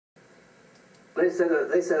they set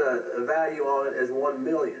a value on it as 1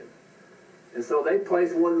 million. And so they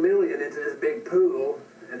place 1 million into this big pool,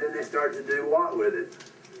 and then they start to do what with it?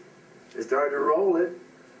 They started to roll it,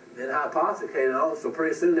 then hypothecate it on, so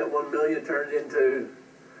pretty soon that 1 million turned into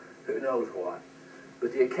who knows what.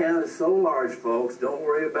 But the account is so large, folks, don't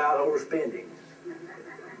worry about overspending.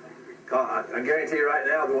 I guarantee you right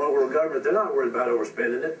now, the one world government, they're not worried about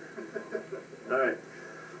overspending it. All right.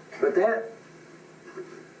 But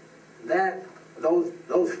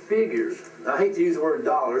those figures, I hate to use the word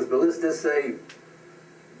dollars, but let's just say,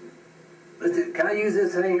 can I use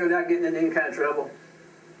this thing without getting into any kind of trouble?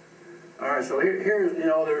 All right, so here's, you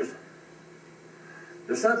know, there's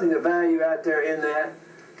something of value out there in that,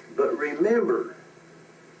 but remember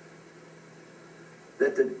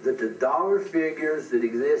that the dollar figures that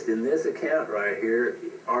exist in this account right here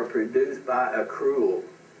are produced by accrual.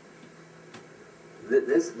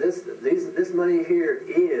 This money here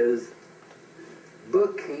is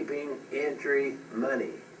bookkeeping entry money.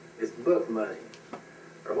 It's book money,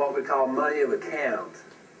 or what we call money of account.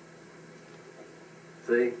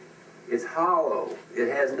 See? It's hollow. It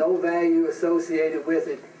has no value associated with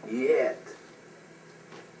it yet.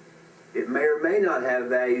 It may or may not have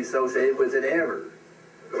value associated with it ever.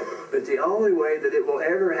 But the only way that it will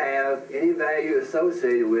ever have any value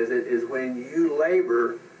associated with it is when you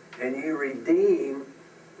labor and you redeem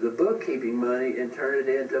the bookkeeping money and turn it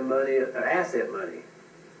into money, asset money,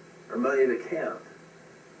 or money of account.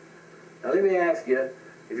 Now let me ask you,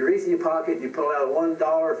 if you reach in your pocket and you pull out a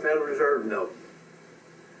 $1 Federal Reserve note,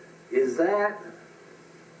 is that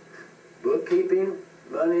bookkeeping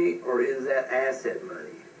money or is that asset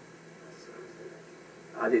money?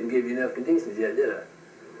 I didn't give you enough conditions yet, did I?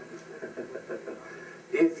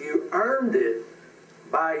 If you earned it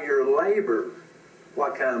by your labor,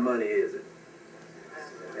 what kind of money is it?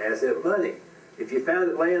 Asset money. If you found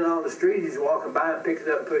it laying on the street, you just walking by and picked it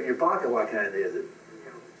up and put it in your pocket, what kind is it?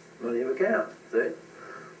 Money of account, see?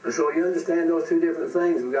 And so you understand those two different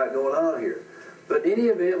things we got going on here. But in any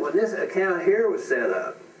event, when this account here was set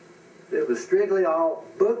up, it was strictly all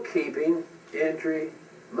bookkeeping entry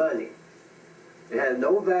money. It had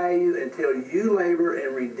no value until you labor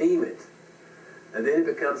and redeem it. And then it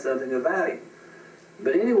becomes something of value.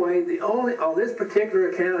 But anyway, on this particular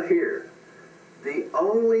account here, the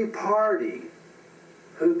only party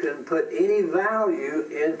who can put any value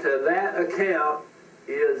into that account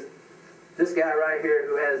is this guy right here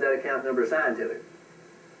who has that account number assigned to him.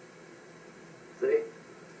 See?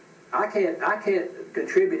 I can't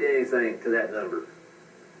contribute anything to that number.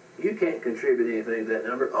 You can't contribute anything to that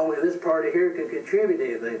number. Only this party here can contribute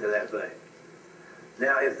anything to that thing.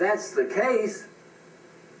 Now, if that's the case,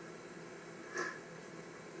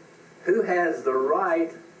 who has the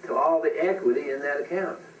right to all the equity in that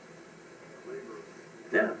account?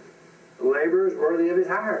 Yeah. The laborer is worthy of his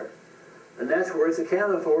hire. And that's where it's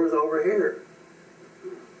accounted for, is over here.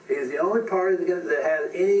 He is the only party that has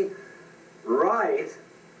any right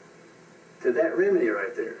to that remedy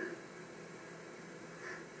right there.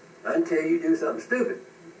 Until you do something stupid.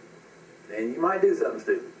 And you might do something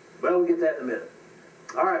stupid. Well, we'll get that in a minute.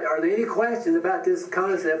 All right, are there any questions about this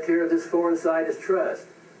concept here of this foreign situs trust?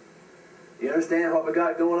 You understand what we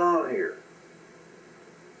got going on here?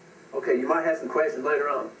 Okay, you might have some questions later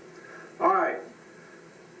on. All right.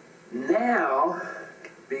 Now,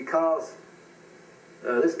 because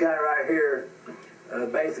this guy right here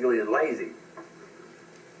basically is lazy,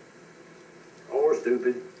 or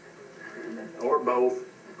stupid, or both.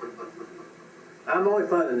 I'm only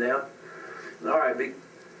funning now. All right,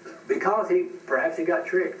 because perhaps he got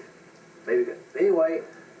tricked. Maybe. Anyway,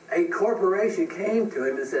 a corporation came to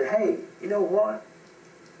him and said, "Hey, you know what?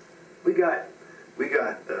 We got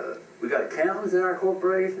accountants in our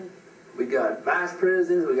corporation. We got vice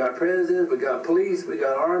presidents. We got presidents. We got police. We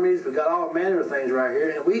got armies. We got all manner of things right here,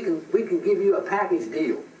 and we can give you a package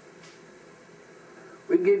deal.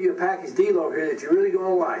 We can give you a package deal over here that you're really going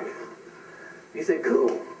to like." He said,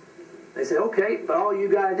 "Cool." They said, "Okay, but all you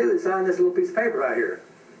got to do is sign this little piece of paper right here."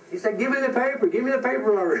 He said, "Give me the paper. Give me the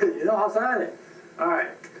paper already. You know, I'll sign it." All right.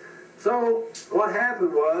 So what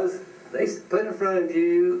happened was they put in front of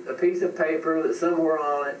you a piece of paper that somewhere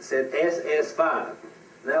on it said SS5.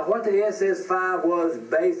 Now, what the SS5 was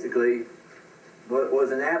basically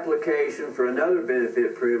was an application for another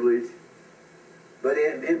benefit privilege, but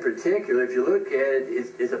in particular, if you look at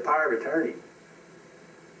it, it's a power of attorney.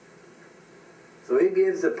 So it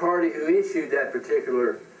gives the party who issued that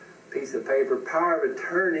particular piece of paper power of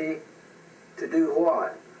attorney to do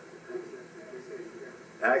what?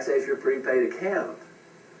 Access your prepaid account.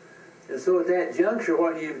 And so at that juncture,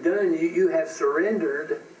 what you've done, you have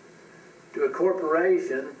surrendered to a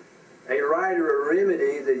corporation a right or a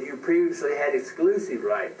remedy that you previously had exclusive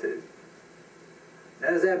right to. Now,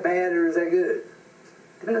 is that bad or is that good?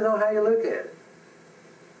 Depends on how you look at it.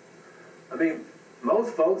 I mean,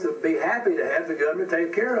 most folks would be happy to have the government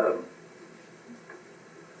take care of them.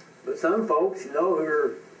 But some folks, you know, who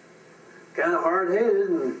are kind of hard-headed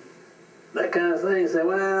and that kind of thing, say,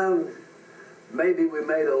 well, maybe we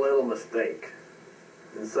made a little mistake.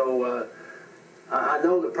 And so I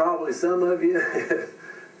know that probably some of you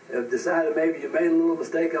have decided maybe you made a little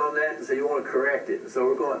mistake on that, and so you want to correct it. And so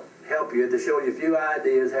we're going to help you to show you a few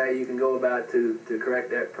ideas how you can go about to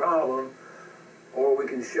correct that problem, or we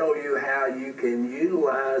can show you how you can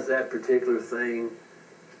utilize that particular thing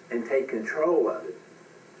and take control of it.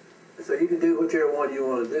 So you can do whichever one you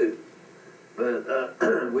want to do.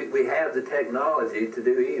 But we have the technology to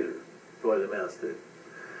do either, is what it amounts to.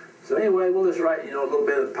 So anyway, we'll just write, you know, a little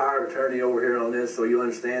bit of power of attorney over here on this so you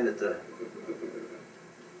understand that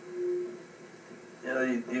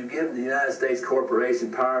you've given the United States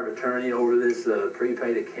Corporation power of attorney over this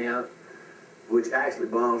prepaid account, which actually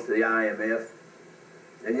belongs to the IMF.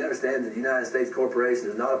 And you understand that the United States Corporation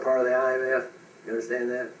is not a part of the IMF? You understand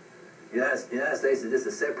that? The United States is just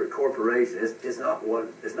a separate corporation. It's not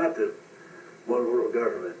the one world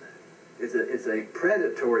government. It's a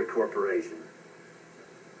predatory corporation.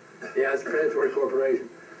 Yeah, it's a predatory corporation.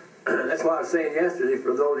 That's why I was saying yesterday,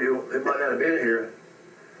 for those of you who might not have been here,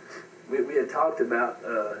 we had talked about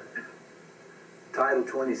Title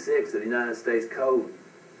 26 of the United States Code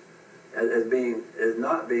as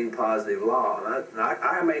not being positive law. And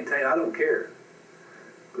I maintain I don't care,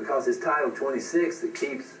 because it's Title 26 that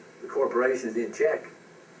keeps the corporations in check.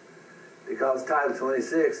 Because Title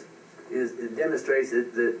 26 it demonstrates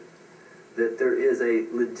that there is a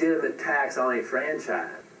legitimate tax on a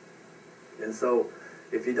franchise. And so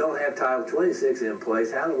if you don't have Title 26 in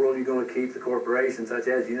place, how in the world are you going to keep the corporations such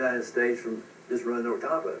as the United States from just running over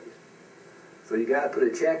top of you? So you got to put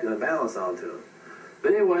a check and a balance onto them.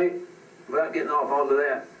 But anyway, without getting off onto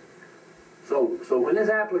that, so when this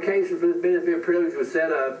application for this benefit privilege was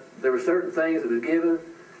set up, there were certain things that was given,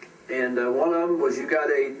 and one of them was you got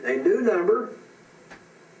a new number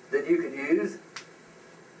that you could use.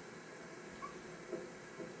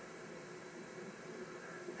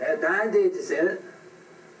 Had 9 digits in it,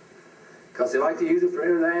 because they like to use it for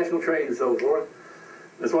international trade and so forth.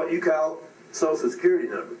 That's what you call Social Security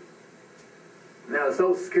number. Now, the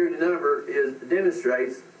Social Security number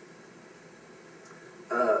demonstrates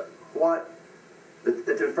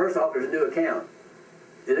first off, there's a new account.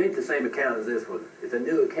 It ain't the same account as this one. It's a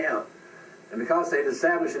new account. And because they've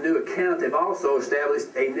established a new account, they've also established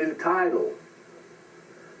a new title.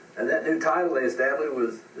 And that new title they established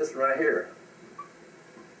was this one right here.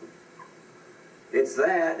 It's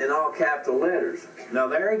that in all capital letters. Now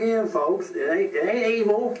there again, folks, it ain't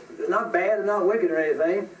evil. It's not bad. It's not wicked or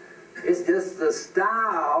anything. It's just the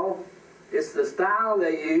style. It's the style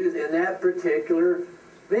they use in that particular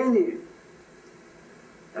venue.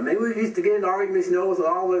 I mean, we used to get into arguments, you know, with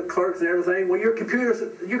all the clerks and everything. Well, your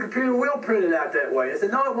computer will print it out that way. I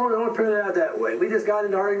said, no, it won't print it out that way. We just got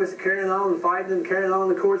into arguments and carrying on and fighting and carrying on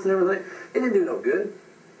in the courts and everything. It didn't do no good.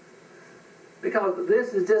 Because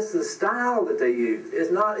this is just the style that they use.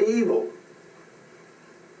 It's not evil.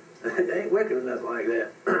 It ain't wicked or nothing like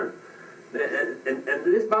that. and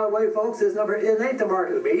this, by the way, folks, this number, it ain't the mark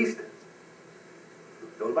of the beast.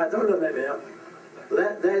 Don't know that now.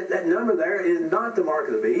 That number there is not the mark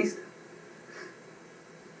of the beast.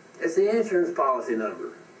 It's the insurance policy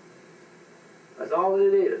number. That's all that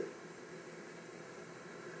it is.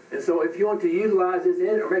 And so if you want to utilize this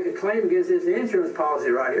or make a claim against this insurance policy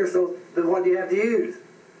right here, so then what do you have to use?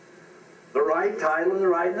 The right title and the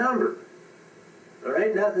right number. There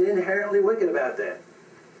ain't nothing inherently wicked about that.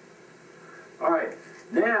 All right.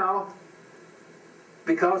 Now,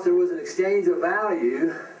 because there was an exchange of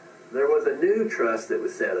value, there was a new trust that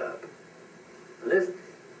was set up. And this,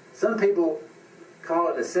 some people call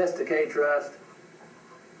it a cestacate trust.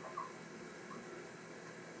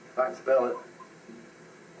 If I can spell it.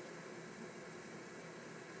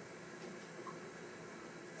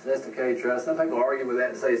 Cestacate trust. Some people argue with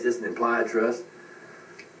that and say it's just an implied trust.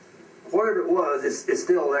 Whatever it was, it's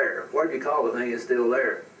still there. Whatever you call the thing, it's still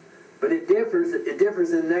there. But it differs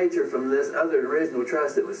in nature from this other original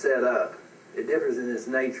trust that was set up. It differs in its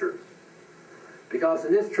nature. Because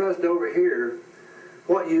in this trust over here,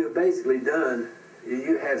 what you have basically done is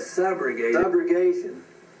you have subrogation.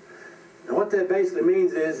 And what that basically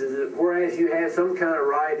means is that whereas you have some kind of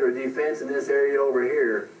right or defense in this area over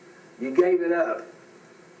here, you gave it up.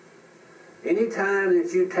 Anytime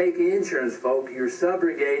that you take insurance, folk, you're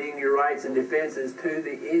subrogating your rights and defenses to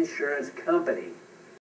the insurance company.